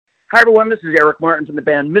Hi, everyone. This is Eric Martin from the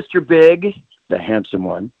band Mr. Big, the handsome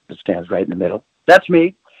one that stands right in the middle. That's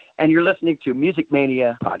me. And you're listening to Music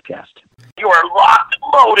Mania Podcast. You are locked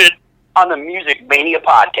and loaded on the Music Mania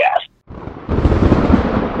Podcast.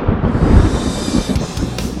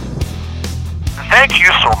 Thank you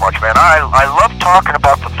so much, man. I love talking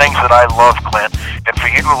about the things that I love, Clint. And for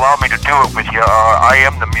you to allow me to do it with you, I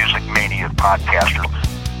am the Music Mania Podcaster.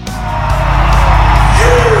 You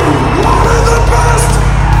wanted the best!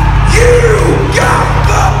 You got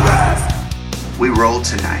the best! We roll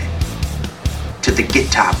tonight to the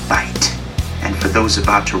guitar bite. And for those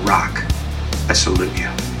about to rock, I salute you.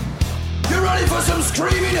 You ready for some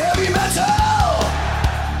screaming heavy metal?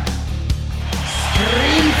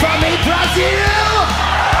 Scream for me, Brazil!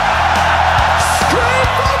 Scream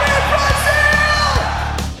for me,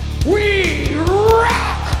 Brazil! We rock!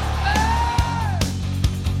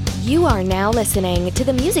 You are now listening to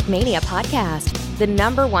the Music Mania Podcast, the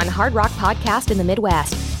 #1 hard rock podcast in the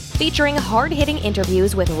Midwest, featuring hard-hitting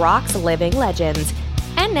interviews with rock's living legends.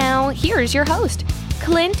 And now, here's your host,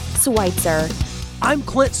 Clint Schweitzer. I'm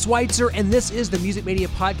Clint Schweitzer, and this is the Music Mania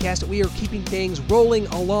Podcast. We are keeping things rolling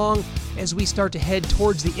along as we start to head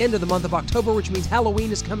towards the end of the month of October, which means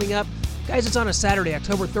Halloween is coming up. Guys, it's on a Saturday,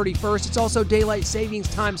 October 31st. It's also daylight savings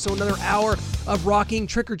time, so another hour of rocking,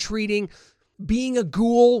 trick-or-treating, being a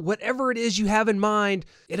ghoul, whatever it is you have in mind.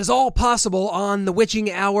 It is all possible on the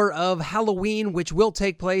witching hour of Halloween, which will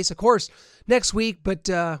take place, of course, next week. But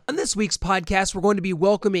on this week's podcast, we're going to be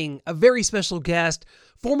welcoming a very special guest.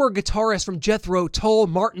 Former guitarist from Jethro Tull,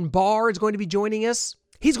 Martin Barre, is going to be joining us.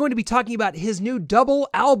 He's going to be talking about his new double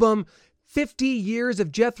album, 50 Years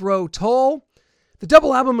of Jethro Tull. The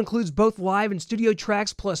double album includes both live and studio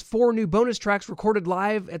tracks, plus 4 new bonus tracks recorded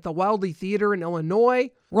live at the Wildey Theater in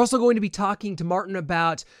Illinois. We're also going to be talking to Martin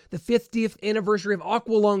about the 50th anniversary of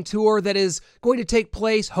Aqualung Tour that is going to take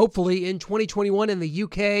place, hopefully, in 2021 in the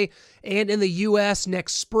UK and in the US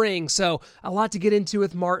next spring. So a lot to get into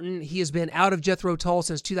with Martin. He has been out of Jethro Tull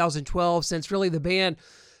since 2012, since really the band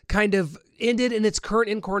kind of ended in its current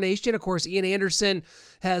incarnation. Of course, Ian Anderson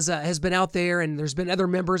has been out there, and there's been other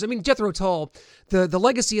members. I mean, Jethro Tull, the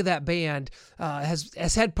legacy of that band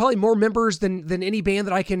has had probably more members than any band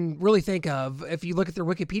that I can really think of. If you look at their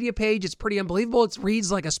Wikipedia page, it's pretty unbelievable. It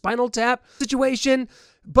reads like a Spinal Tap situation.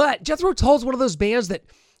 But Jethro Tull is one of those bands that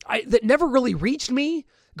never really reached me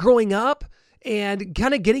growing up, and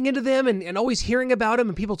kind of getting into them and always hearing about them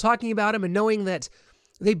and people talking about them and knowing that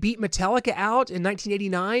they beat Metallica out in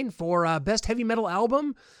 1989 for Best Heavy Metal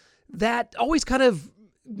Album. That always kind of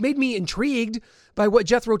made me intrigued by what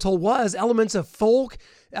Jethro Tull was. Elements of folk.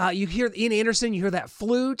 You hear Ian Anderson, you hear that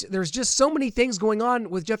flute. There's just so many things going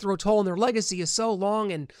on with Jethro Tull, and their legacy is so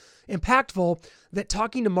long and impactful that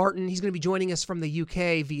talking to Martin, he's going to be joining us from the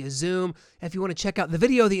UK via Zoom. If you want to check out the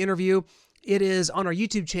video of the interview, it is on our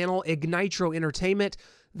YouTube channel, Ignitro Entertainment.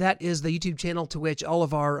 That is the YouTube channel to which all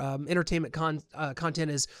of our entertainment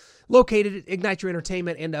content is located, Ignitro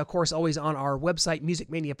Entertainment, and of course always on our website,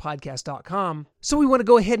 musicmaniapodcast.com. So we want to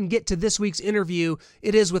go ahead and get to this week's interview.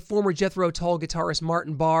 It is with former Jethro Tull guitarist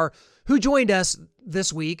Martin Barre, who joined us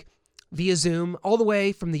this week via Zoom, all the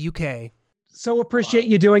way from the UK. So appreciate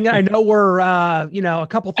you doing it. I know we're a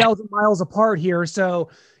couple thousand miles apart here, so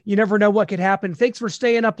you never know what could happen. Thanks for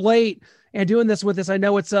staying up late and doing this with us. I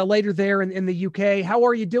know it's later there in the UK. How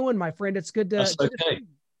are you doing, my friend? It's good to... That's okay.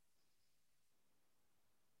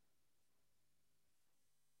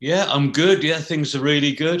 Yeah, I'm good. Yeah, things are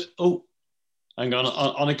really good. Oh, hang on.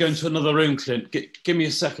 I'm going to go into another room, Clint. Give me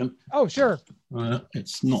a second. Oh, sure.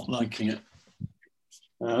 It's not liking it.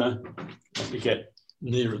 Let me get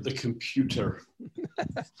near the computer.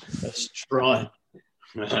 Let's try.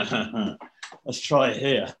 Let's try it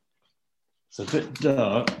here. It's a bit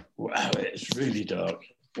dark. Wow, it's really dark.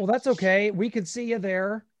 Well, that's okay. We can see you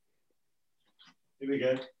there. Here we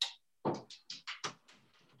go.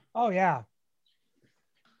 Oh, yeah.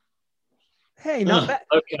 Hey, not bad.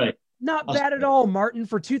 Okay. Not bad at all, Martin.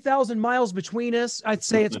 For 2,000 miles between us, I'd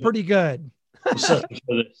say it's pretty good.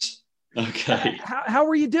 Okay. How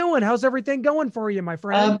are you doing? How's everything going for you, my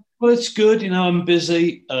friend? Well, it's good. I'm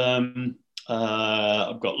busy. I've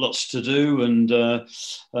got lots to do and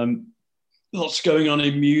lots going on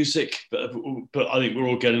in music, but I think we're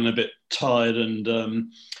all getting a bit tired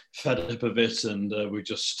and fed up of it, and we're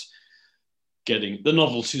just getting the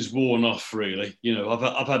novelty's worn off. Really,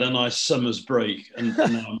 I've had a nice summer's break, and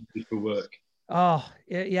now I'm ready for work. Oh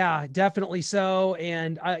yeah, definitely so.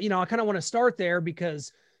 And I kind of want to start there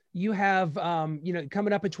because you have,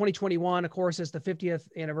 coming up in 2021, of course, it's the 50th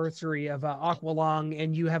anniversary of Aqualung,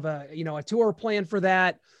 and you have a tour plan for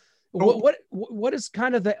that. What is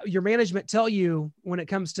kind of your management tell you when it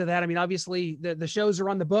comes to that? I mean, obviously the shows are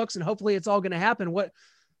on the books and hopefully it's all going to happen.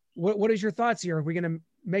 What is your thoughts here? Are we going to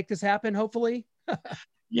make this happen? Hopefully.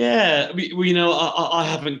 Yeah, I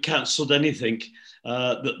haven't cancelled anything.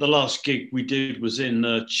 The last gig we did was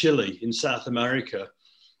in Chile, in South America,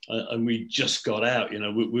 and we just got out.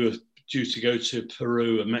 We were due to go to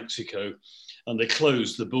Peru and Mexico, and they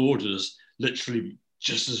closed the borders literally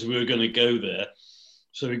just as we were going to go there.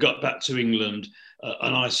 So we got back to England,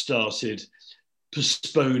 and I started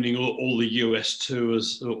postponing all the US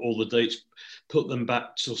tours, all the dates, put them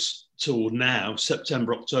back till now,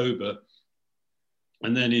 September, October.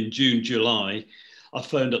 And then in June, July, I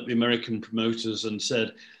phoned up the American promoters and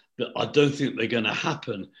said that I don't think they're going to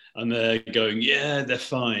happen. And they're going, yeah, they're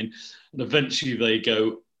fine. And eventually they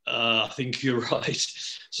go, I think you're right.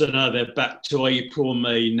 So now they're back to April,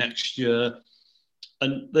 May next year.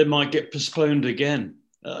 And they might get postponed again.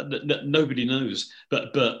 Nobody knows. But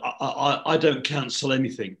I don't cancel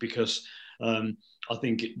anything because I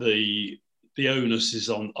think the onus is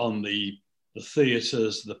on the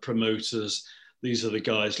theatres, the promoters. These are the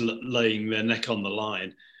guys laying their neck on the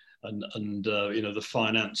line, and the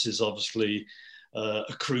finances obviously are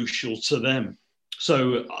crucial to them.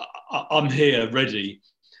 So I'm here ready,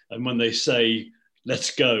 and when they say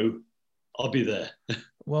let's go, I'll be there.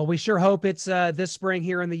 Well, we sure hope it's this spring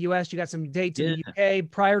here in the U.S. You got some dates in the UK.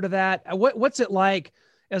 Prior to that, what's it like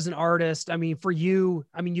as an artist? I mean, for you,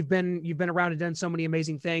 I mean, you've been around and done so many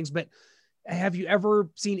amazing things, but have you ever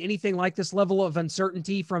seen anything like this level of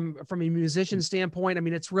uncertainty from a musician standpoint? I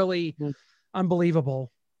mean, it's really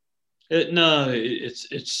unbelievable. No,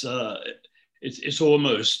 it's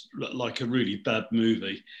almost like a really bad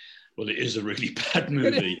movie. Well, it is a really bad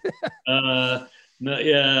movie. No,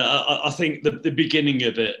 yeah, I think the beginning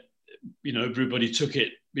of it, everybody took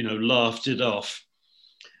it, laughed it off,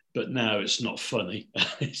 but now it's not funny.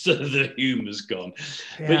 So the humor's gone.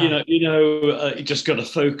 Yeah. But you just got to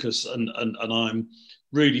focus, and I'm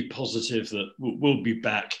really positive that we'll be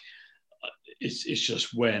back. It's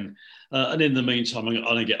just when, and in the meantime, I'm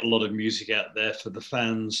going to get a lot of music out there for the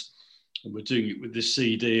fans. And we're doing it with this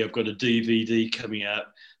CD. I've got a DVD coming out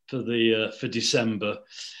for December.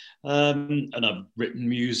 And I've written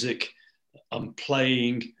music. I'm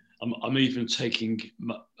playing. I'm even taking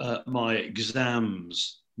my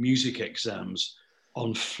exams, music exams,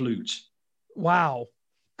 on flute. Wow!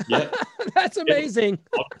 Yeah, that's amazing.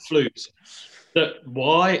 On flute.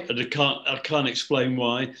 Why? And I can't explain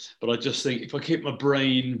why. But I just think if I keep my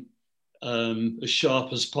brain as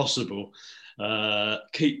sharp as possible,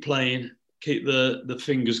 keep playing, keep the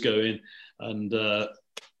fingers going, and the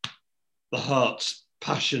heart's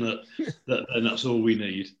passionate, then that's all we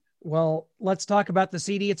need. Well, let's talk about the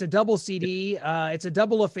CD. It's a double CD. It's a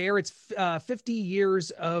double affair. It's 50 years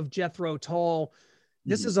of Jethro Tull.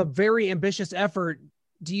 This is a very ambitious effort.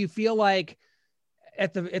 Do you feel like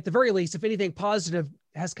at the very least, if anything positive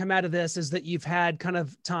has come out of this, is that you've had kind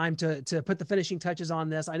of time to put the finishing touches on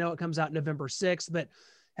this? I know it comes out November 6th, but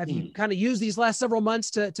have you kind of used these last several months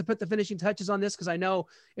to put the finishing touches on this? Because I know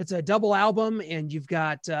it's a double album and you've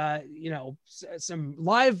got, some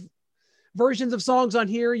live versions of songs on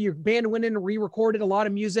here. Your band went in and re-recorded a lot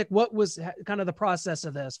of music. What was kind of the process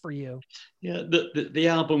of this for you? Yeah, the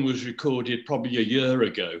album was recorded probably a year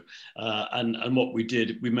ago. And what we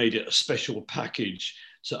did, we made it a special package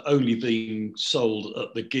to only being sold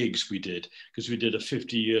at the gigs we did, because we did a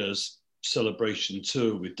 50 years celebration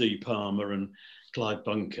tour with Dee Palmer and Clyde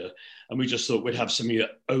Bunker, and we just thought we'd have something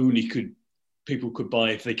that only people could buy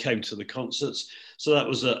if they came to the concerts. So that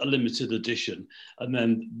was a limited edition. And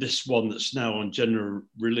then this one that's now on general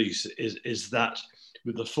release is that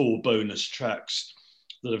with the 4 bonus tracks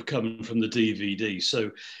that have come from the DVD.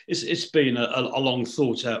 So it's been a long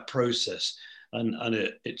thought out process, and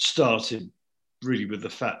it started really with the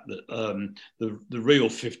fact that the real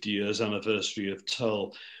 50 years anniversary of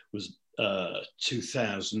Tull was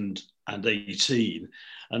 2018,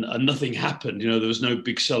 and nothing happened. There was no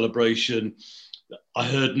big celebration. I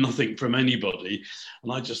heard nothing from anybody,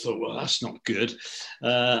 and I just thought, well, that's not good.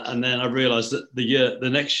 And then I realised that the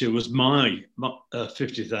next year was my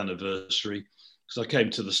 50th anniversary, because I came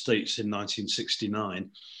to the States in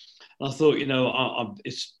 1969. And I thought,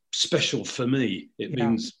 it's special for me. It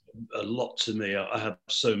means a lot to me. I have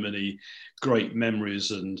so many great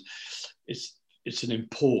memories, and it's an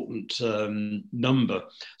important number.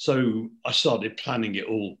 So I started planning it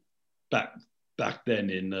all back then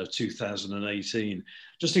in 2018,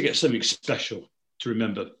 just to get something special to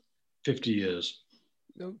remember 50 years.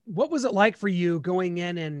 What was it like for you going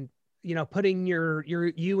in and, putting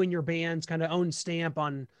you and your band's kind of own stamp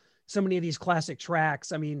on so many of these classic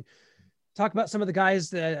tracks? I mean, talk about some of the guys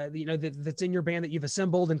that's in your band that you've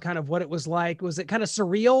assembled and kind of what it was like. Was it kind of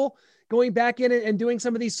surreal going back in and doing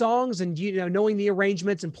some of these songs and, knowing the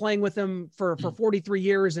arrangements and playing with them for 43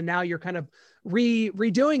 years. And now you're kind of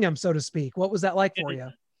redoing them, so to speak. What was that like for you?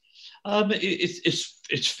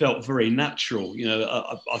 It's felt very natural.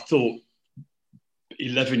 I thought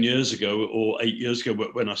 11 years ago or 8 years ago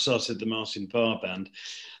when I started the Martin Parr band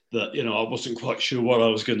that, I wasn't quite sure what I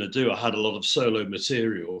was going to do. I had a lot of solo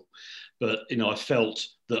material, but, I felt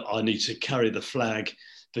that I need to carry the flag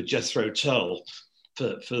for Jethro Tull for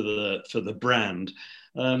the brand.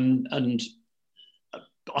 And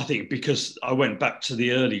I think because I went back to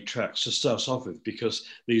the early tracks to start off with, because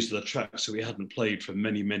these are the tracks that we hadn't played for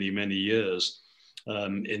many, many, many years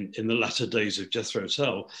in the latter days of Jethro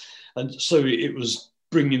Tull. And so it was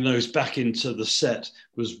bringing those back into the set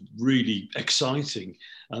was really exciting.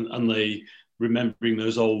 And remembering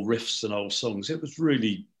those old riffs and old songs, it was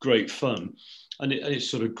really great fun. And it's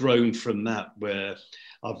sort of grown from that, where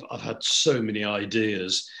I've had so many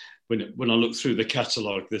ideas. When I look through the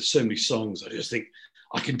catalogue, there's so many songs, I just think,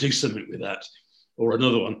 I can do something with that. Or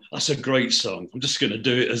another one, that's a great song, I'm just going to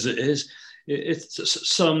do it as it is. It's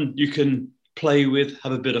some you can play with,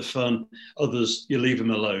 have a bit of fun. Others, you leave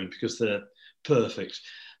them alone because they're perfect.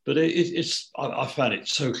 But I found it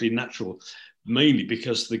totally natural, mainly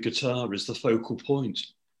because the guitar is the focal point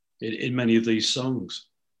in many of these songs.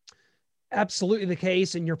 Absolutely the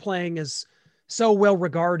case. And your playing is so well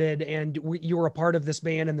regarded, and you were a part of this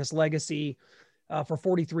band and this legacy for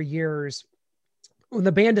 43 years. When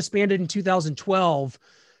the band disbanded in 2012,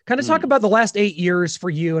 kind of talk about the last 8 years for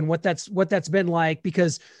you and what that's been like,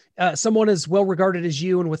 because someone as well regarded as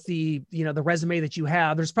you, and with the resume that you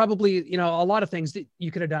have, there's probably, a lot of things that you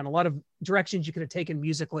could have done, a lot of directions you could have taken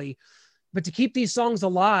musically, but to keep these songs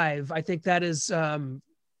alive, I think that is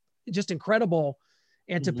just incredible.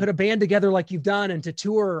 And to put a band together like you've done and to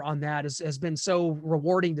tour on that has been so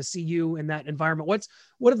rewarding to see you in that environment.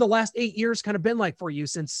 What have the last 8 years kind of been like for you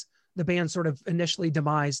since the band sort of initially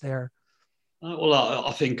demised there? Well,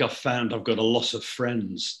 I think I've got a lot of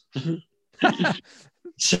friends,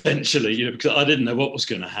 essentially, because I didn't know what was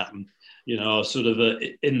going to happen. I was sort of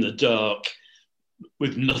in the dark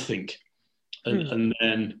with nothing. And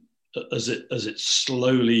then as it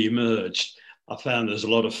slowly emerged, I found there's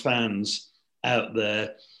a lot of fans out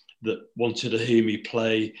there that wanted to hear me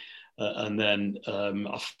play. And then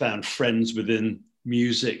I found friends within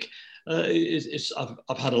music.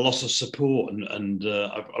 I've had a lot of support, and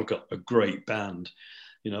I've got a great band.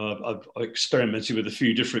 I've experimented with a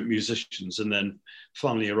few different musicians, and then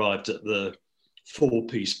finally arrived at the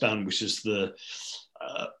 4-piece band, which is the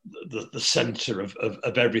center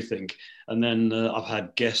of everything. And then I've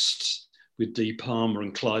had guests with Dee Palmer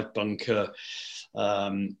and Clive Bunker,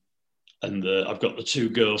 and I've got the 2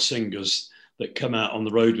 girl singers that come out on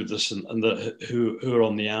the road with us, and who are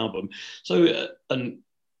on the album. So and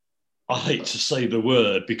I hate to say the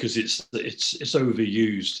word because it's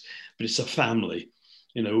overused, but it's a family.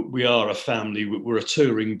 We are a family. We're a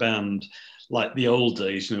touring band, like the old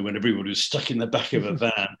days. When everybody was stuck in the back of a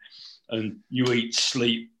van, and you eat,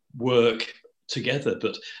 sleep, work together.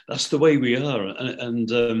 But that's the way we are.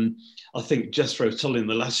 And I think Jethro Tull in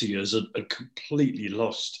the latter years had completely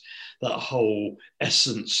lost that whole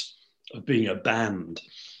essence of being a band.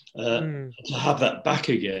 To have that back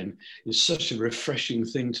again is such a refreshing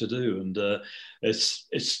thing to do, and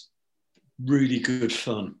it's really good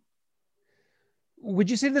fun. Would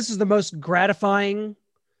you say this is the most gratifying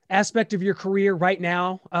aspect of your career right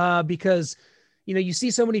now? Because you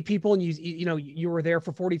see so many people, and you were there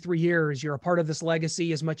for 43 years. You're a part of this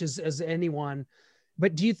legacy as much as anyone.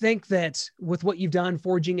 But do you think that with what you've done,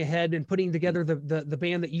 forging ahead and putting together the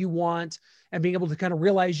band that you want and being able to kind of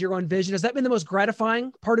realize your own vision, has that been the most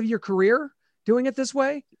gratifying part of your career, doing it this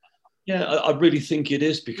way? Yeah, I really think it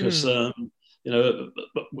is, because,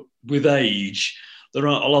 with age, there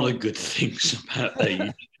aren't a lot of good things about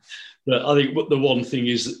age. But I think the one thing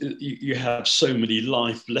is that you have so many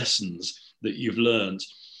life lessons that you've learned.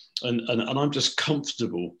 And I'm just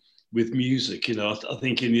comfortable with music. I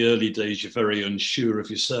think in the early days, you're very unsure of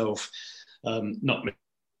yourself. Not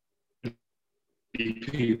many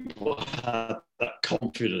people have that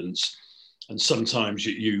confidence. And sometimes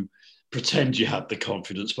you pretend you have the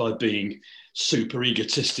confidence by being super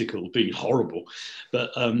egotistical, being horrible.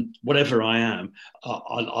 But whatever I am,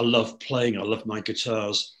 I love playing. I love my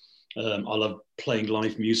guitars. I love playing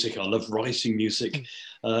live music. I love writing music,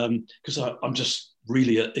 because I'm just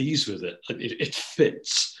really at ease with it. It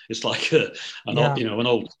fits. It's like an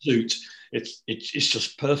old suit. It's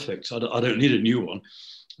just perfect. I don't need a new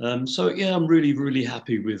one. So yeah, I'm really, really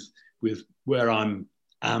happy with where I'm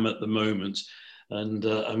am at the moment,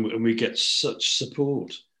 and we get such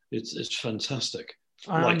support. It's fantastic.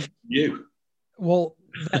 Like you. Well,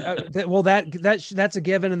 that's a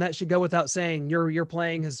given, and that should go without saying. Your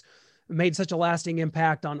playing has made such a lasting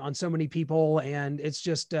impact on so many people, and it's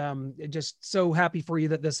just so happy for you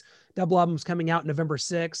that this double album is coming out November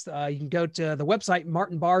 6th. You can go to the website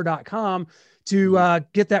martinbarre.com to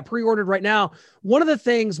get that pre-ordered right now. One of the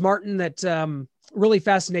things, Martin, that really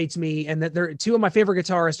fascinates me, and that they're two of my favorite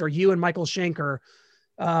guitarists are you and Michael Schenker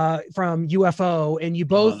from UFO, and you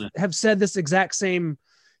both have said this exact same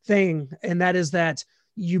thing, and that is that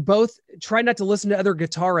you both try not to listen to other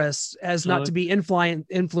guitarists as not to be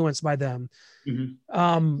influenced by them.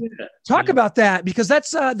 Talk about that, because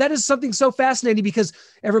that is something so fascinating, because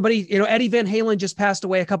everybody, Eddie Van Halen just passed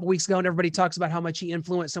away a couple weeks ago, and everybody talks about how much he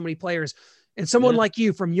influenced so many players. And someone like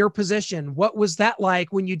you, from your position, what was that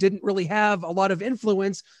like when you didn't really have a lot of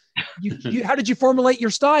influence? How did you formulate your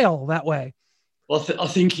style that way? Well, I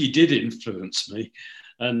think he did influence me,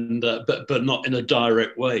 and but not in a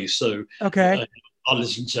direct way. So okay. I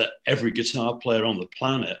listened to every guitar player on the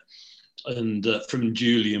planet, and from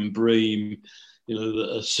Julian Bream,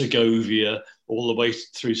 Segovia, all the way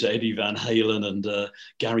through to Eddie Van Halen and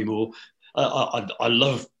Gary Moore. I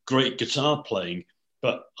love great guitar playing,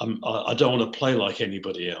 but I don't want to play like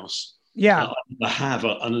anybody else. Yeah, I have,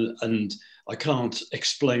 and I can't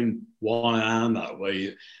explain why I am that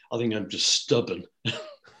way. I think I'm just stubborn.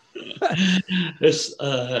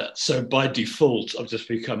 So by default, I've just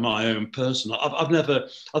become my own person. I've never.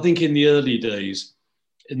 I think in the early days,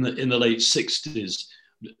 in the late '60s,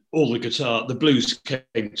 all the blues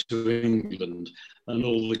came to England, and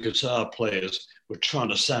all the guitar players were trying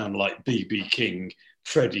to sound like B.B. King,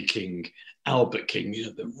 Freddie King, Albert King.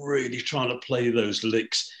 They're really trying to play those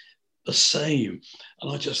licks the same.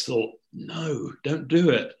 And I just thought, no, don't do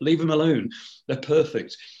it. Leave them alone. They're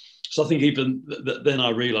perfect. So I think even then I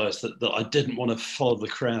realized that I didn't want to follow the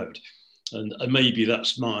crowd. And maybe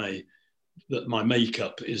that's my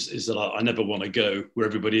makeup is that I never want to go where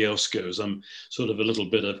everybody else goes. I'm sort of a little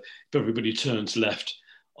bit of, if everybody turns left,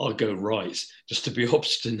 I'll go right, just to be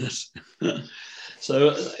obstinate.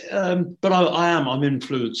 So, but I'm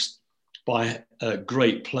influenced by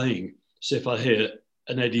great playing. So if I hear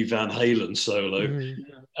an Eddie Van Halen solo,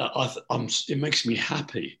 it makes me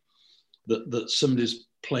happy that somebody's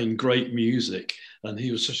playing great music, and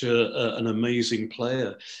he was such an amazing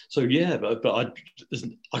player. So yeah, but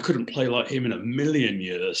I couldn't play like him in a million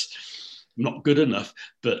years. Not good enough,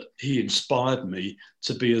 but he inspired me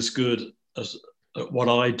to be as good as at what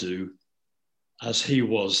I do as he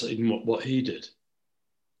was in what he did.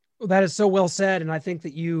 Well, that is so well said, and I think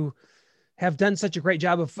that you have done such a great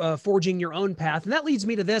job of forging your own path. And that leads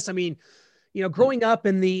me to this. I mean, growing up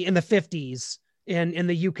in the 50s in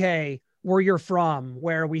the UK, where you're from,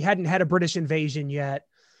 where we hadn't had a British invasion yet,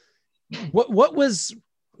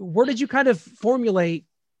 where did you kind of formulate?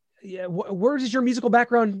 Where does your musical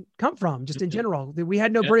background come from, just in general? We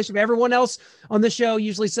had no British. Everyone else on the show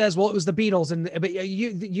usually says, well, it was the Beatles, but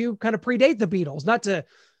you kind of predate the Beatles, not to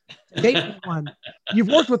date anyone. You've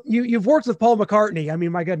worked with Paul McCartney. I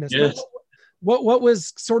mean, my goodness. Yes. What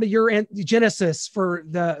was sort of your genesis for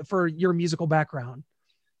your musical background?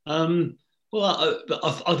 Well,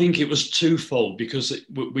 I think it was twofold, because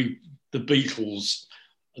the Beatles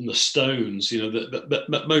and the Stones,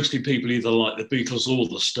 mostly people either like the Beatles or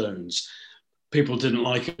the Stones. People didn't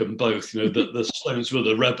like them both. The Stones were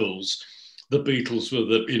the rebels, the Beatles were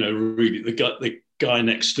really the guy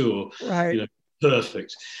next door. Right.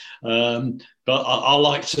 Perfect. But I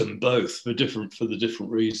liked them both for the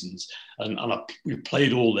different reasons, and we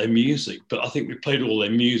played all their music. But I think we played all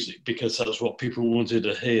their music because that's what people wanted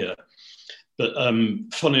to hear. But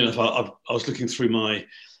funny enough, I was looking through my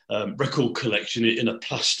record collection in a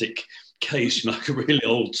plastic case, like a really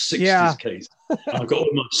old 60s case. I've got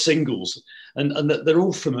all my singles, and they're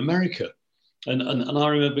all from America. And I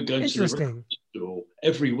remember going to the record store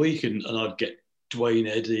every week, and I'd get Dwayne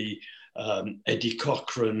Eddy, Eddie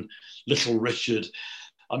Cochran, Little Richard,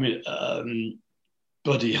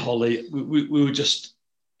 Buddy Holly. We were just,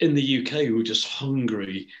 in the UK, we were just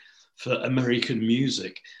hungry for American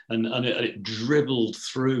music, and it dribbled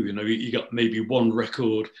through. You got maybe one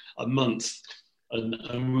record a month, and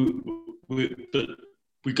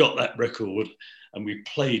we got that record and we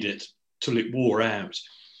played it till it wore out.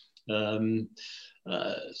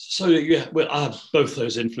 So yeah, I have both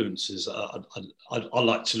those influences. I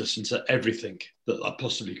like to listen to everything that I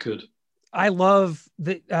possibly could. I love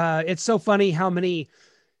that. It's so funny how many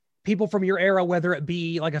people from your era, whether it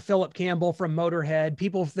be like a Philip Campbell from Motorhead,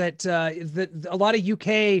 people that a lot of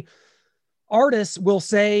UK artists will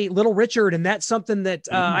say Little Richard, and that's something that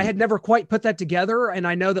I had never quite put that together. And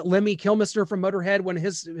I know that Lemmy Kilmister from Motorhead, when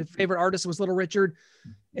his favorite artist was Little Richard,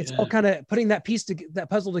 it's all kind of putting that that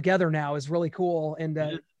puzzle together now is really cool.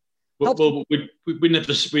 And well, we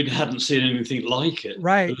hadn't seen anything like it.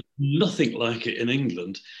 Right. There was nothing like it in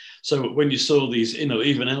England. So when you saw these,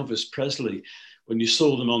 even Elvis Presley, when you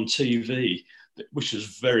saw them on TV, which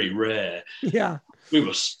was very rare, we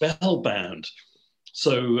were spellbound.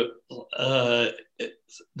 So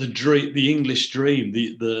the English dream,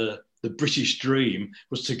 the British dream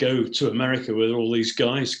was to go to America where all these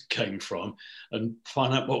guys came from and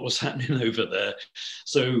find out what was happening over there.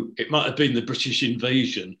 So it might have been the British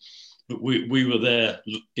invasion, but we were there,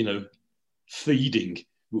 feeding.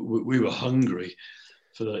 We were hungry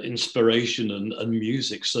for inspiration and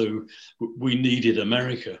music. So we needed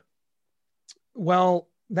America. Well,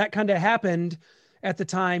 that kind of happened at the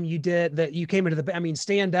time you came into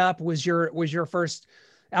Stand Up was your first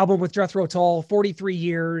album with Jethro Tull, 43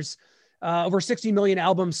 years, over 60 million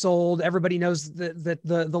albums sold. Everybody knows that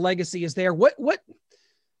the legacy is there. What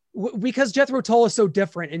because Jethro Tull is so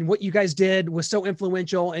different and what you guys did was so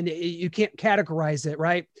influential and you can't categorize it,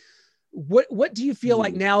 right? What do you feel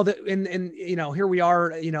like now that here we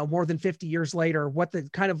are, more than 50 years later, what the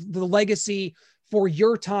kind of the legacy for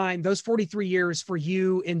your time, those 43 years for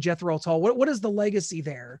you in Jethro Tull, what is the legacy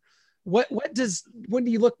there? When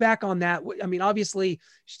do you look back on that? I mean, obviously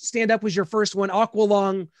Stand Up was your first one.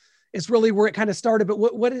 Aqualung is really where it kind of started, but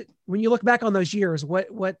when you look back on those years,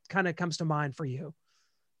 what kind of comes to mind for you?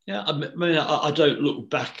 Yeah. I don't look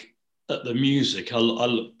back at the music. I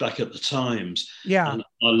look back at the times. Yeah. And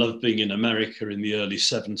I love being in America in the early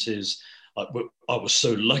 70s. I was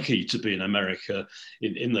so lucky to be in America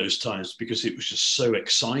in those times because it was just so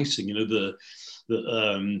exciting.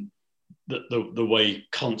 The way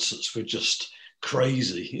concerts were just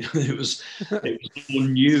crazy. It was all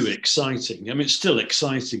new, exciting. I mean, it's still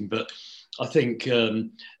exciting, but I think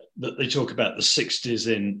that they talk about the 60s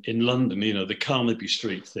in London, the Carnaby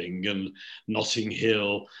Street thing and Notting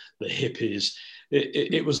Hill, the hippies.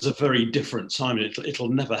 It was a very different time. It'll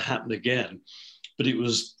never happen again, but it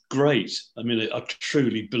was great. I mean, I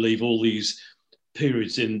truly believe all these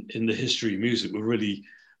periods in the history of music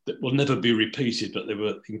that will never be repeated, but they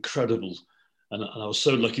were incredible. And I was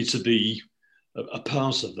so lucky to be a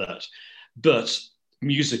part of that. But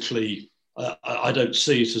musically, I don't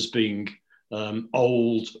see it as being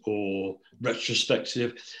old or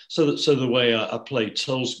retrospective. So the way I play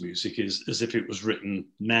Tull's music is as if it was written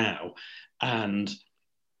now. And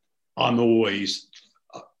I'm always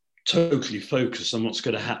totally focused on what's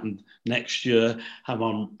going to happen next year.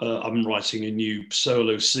 How I'm writing a new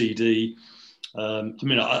solo CD.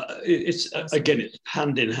 It's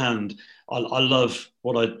hand in hand. I love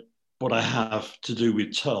what I have to do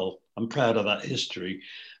with Tull. I'm proud of that history,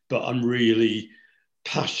 but I'm really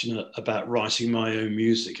passionate about writing my own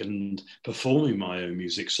music and performing my own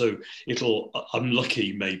music. So I'm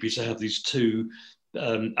lucky maybe to have these two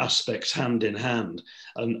aspects hand in hand,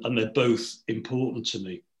 and they're both important to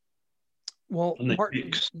me. Well,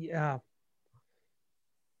 yeah.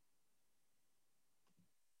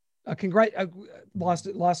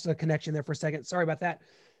 Lost a connection there for a second. Sorry about that.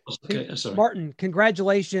 Okay, sorry. Martin,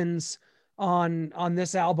 congratulations on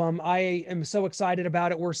this album. I am so excited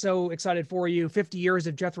about it. We're so excited for you. 50 years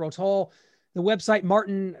of Jethro Tull. The website,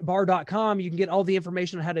 martinbarre.com. You can get all the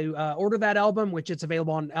information on how to order that album, which it's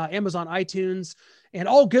available on Amazon, iTunes, and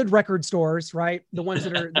all good record stores, right? The ones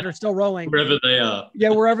that are still rolling. Wherever they are. Yeah,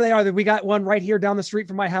 wherever they are. We got one right here down the street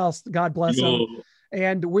from my house. God bless them.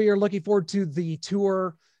 And we are looking forward to the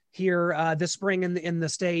tour here this spring in the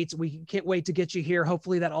States. We can't wait to get you here.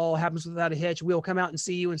 Hopefully that all happens without a hitch. We'll come out and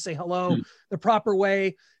see you and say hello the proper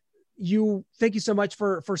way. Thank you so much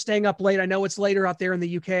for staying up late. I know it's later out there in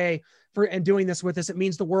the UK and doing this with us. It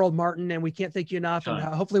means the world, Martin, and we can't thank you enough. And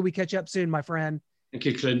hopefully we catch up soon, my friend. Thank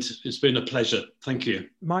you, Clint. It's been a pleasure. Thank you.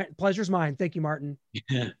 My pleasure's mine. Thank you, Martin.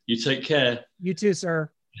 Yeah, you take care. You too,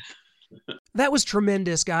 sir. That was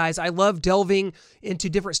tremendous, guys. I love delving into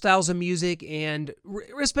different styles of music and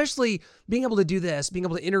especially being able to do this, being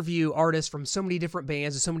able to interview artists from so many different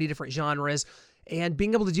bands and so many different genres. And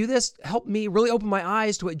being able to do this helped me really open my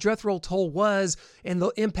eyes to what Jethro Tull was and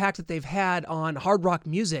the impact that they've had on hard rock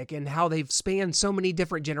music and how they've spanned so many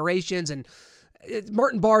different generations. And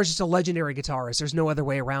Martin Barre is just a legendary guitarist. There's no other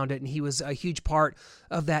way around it. And he was a huge part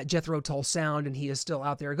of that Jethro Tull sound, and he is still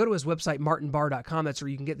out there. Go to his website, martinbarre.com. That's where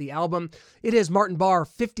you can get the album. It is Martin Barre,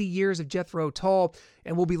 50 Years of Jethro Tull,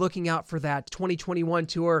 and we'll be looking out for that 2021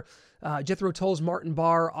 tour, Jethro Tull's Martin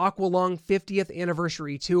Barre Aqualung 50th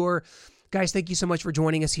Anniversary Tour. Guys, thank you so much for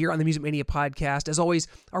joining us here on the Music Mania Podcast. As always,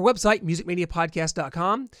 our website,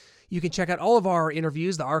 musicmaniapodcast.com. You can check out all of our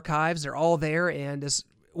interviews, the archives, they're all there, and as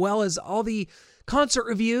well as all the concert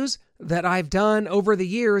reviews that I've done over the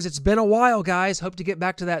years. It's been a while, guys. Hope to get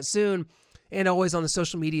back to that soon. And always on the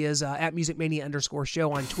social medias, at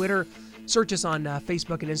musicmania_show on Twitter. Search us on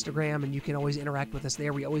Facebook and Instagram, and you can always interact with us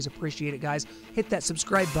there. We always appreciate it, guys. Hit that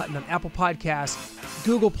subscribe button on Apple Podcasts,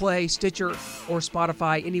 Google Play, Stitcher, or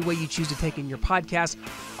Spotify, any way you choose to take in your podcast.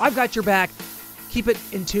 I've got your back. Keep it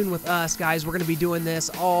in tune with us, guys. We're going to be doing this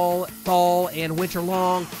all fall and winter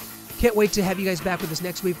long. Can't wait to have you guys back with us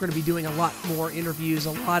next week. We're going to be doing a lot more interviews.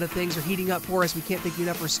 A lot of things are heating up for us. We can't thank you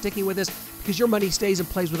enough for sticking with us because your money stays and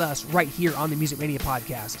plays with us right here on the Music Mania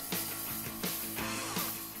Podcast.